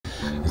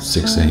It's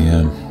 6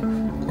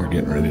 a.m. We're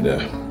getting ready to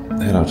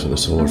head out to the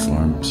solar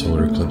farm,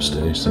 Solar Eclipse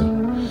Day, so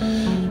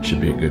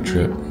should be a good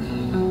trip.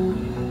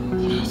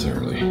 It's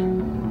early.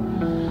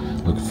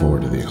 Looking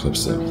forward to the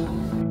eclipse though.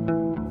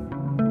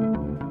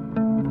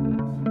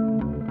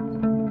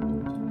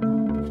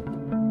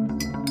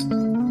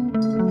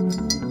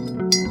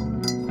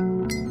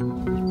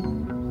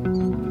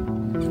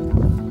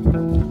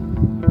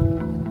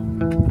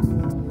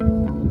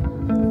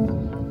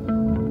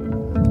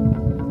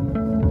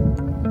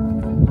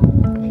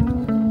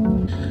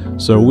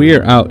 So we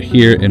are out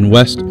here in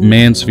West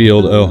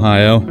Mansfield,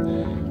 Ohio.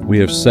 We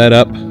have set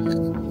up,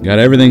 got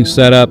everything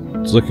set up.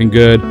 It's looking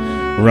good.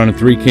 We're running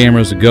 3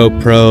 cameras, a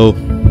GoPro,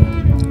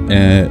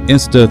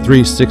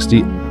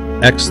 Insta360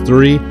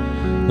 X3,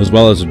 as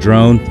well as a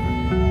drone.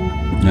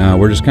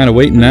 We're just kind of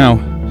waiting now.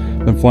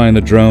 Been flying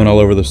the drone all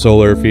over the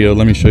solar field.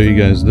 Let me show you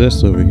guys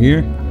this over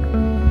here.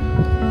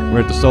 We're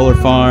at the solar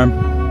farm.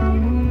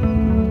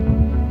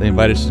 They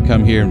invited us to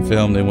come here and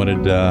film. They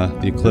wanted the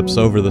eclipse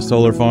over the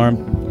solar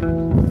farm.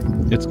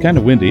 It's kind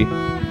of windy.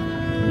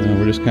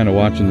 We're just kind of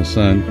watching the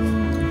sun.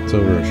 It's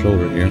over our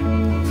shoulder here.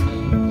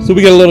 So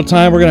we got a little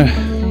time. We're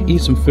gonna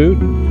eat some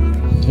food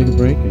and take a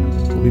break, and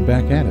we'll be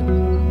back at it.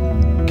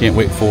 Can't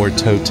wait for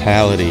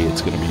totality.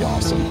 It's gonna be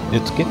awesome.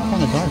 It's getting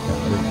kind of dark out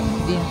there.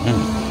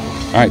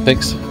 Yeah. All right,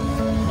 thanks.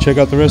 Check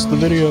out the rest of the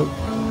video.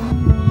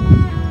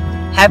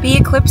 Happy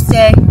Eclipse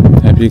Day.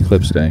 Happy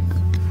Eclipse Day.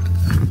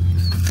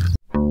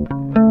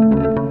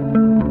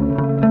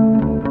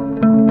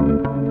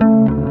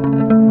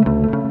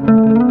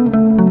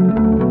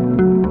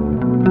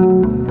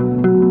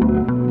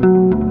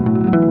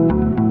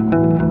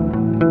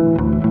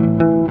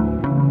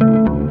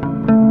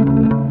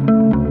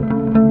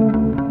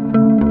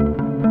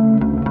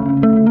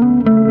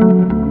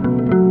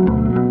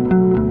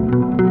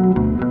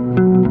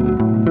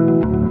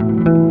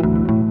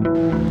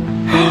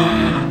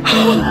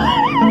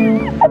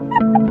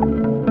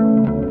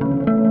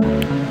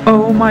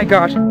 Oh my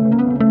gosh.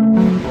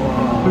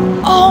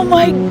 Oh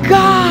my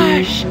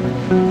gosh.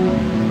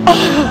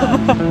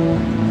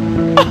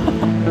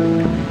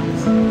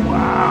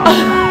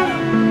 Wow.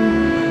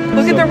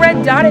 Look at the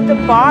red dot at the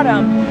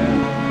bottom.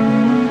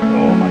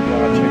 Oh my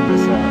god, check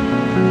this out.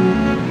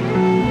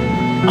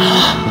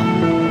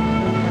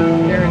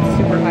 There, it's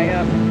super high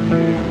up.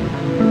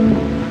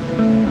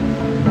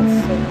 That's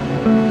so cool.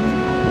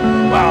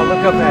 Wow,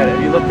 look up at it.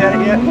 Have you looked at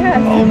it yet?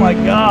 Yes. Oh my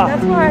god.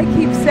 That's why I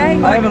keep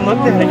saying, like, I haven't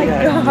looked at it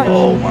yet. Gosh.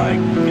 Oh my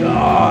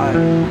god.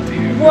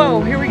 Dude.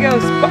 Whoa, here we go.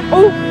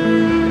 Oh!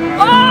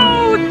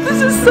 Oh!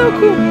 This is so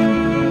cool.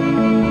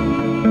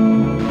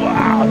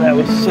 Wow, that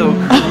was so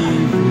cool.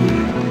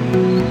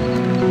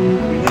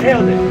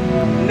 Nailed it.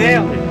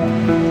 Nailed it.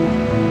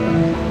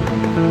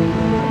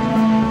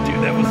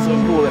 Dude, that was so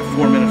cool. That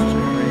 4 minutes was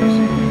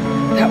crazy.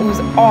 That was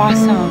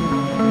awesome.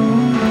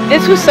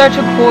 This was such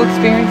a cool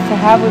experience to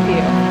have with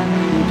you.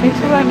 Thanks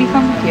for letting me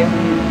come with you.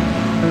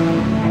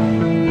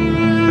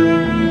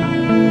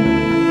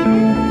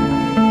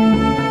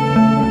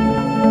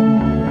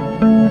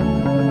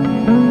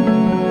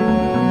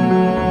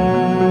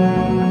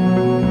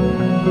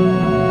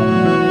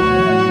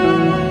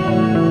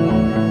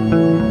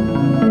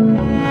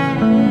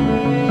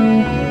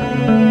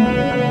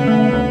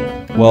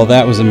 Well,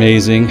 that was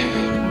amazing.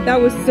 That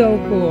was so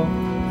cool.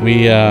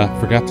 We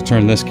forgot to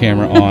turn this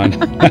camera on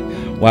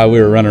while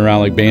we were running around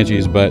like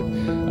banshees, but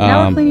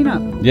now we're cleaning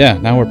up. Yeah,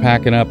 now we're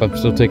packing up. I'm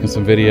still taking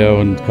some video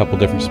in a couple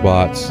different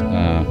spots,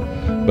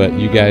 but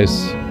you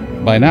guys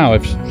by now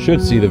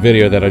should see the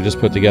video that I just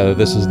put together.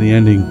 This is the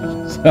ending.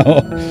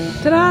 So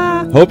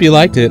ta-da! Hope you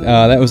liked it.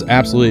 That was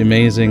absolutely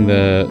amazing.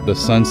 The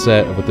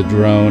sunset with the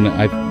drone,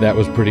 that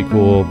was pretty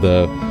cool.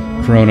 The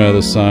corona,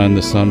 the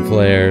sun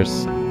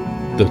flares.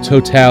 The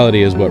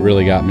totality is what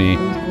really got me. It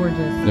was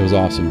gorgeous. It was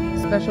awesome.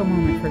 Special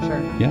moment for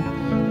sure. Yeah.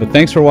 But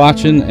thanks for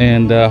watching,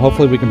 and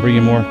hopefully we can bring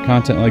you more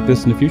content like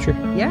this in the future.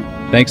 Yeah.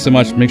 Thanks so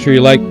much. Make sure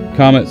you like,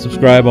 comment,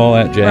 subscribe, all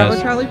that jazz.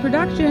 Bravo Charlie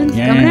Productions,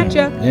 Yeah. coming at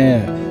you.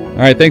 Yeah. All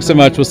right. Thanks so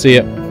much. We'll see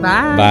you.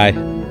 Bye.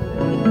 Bye.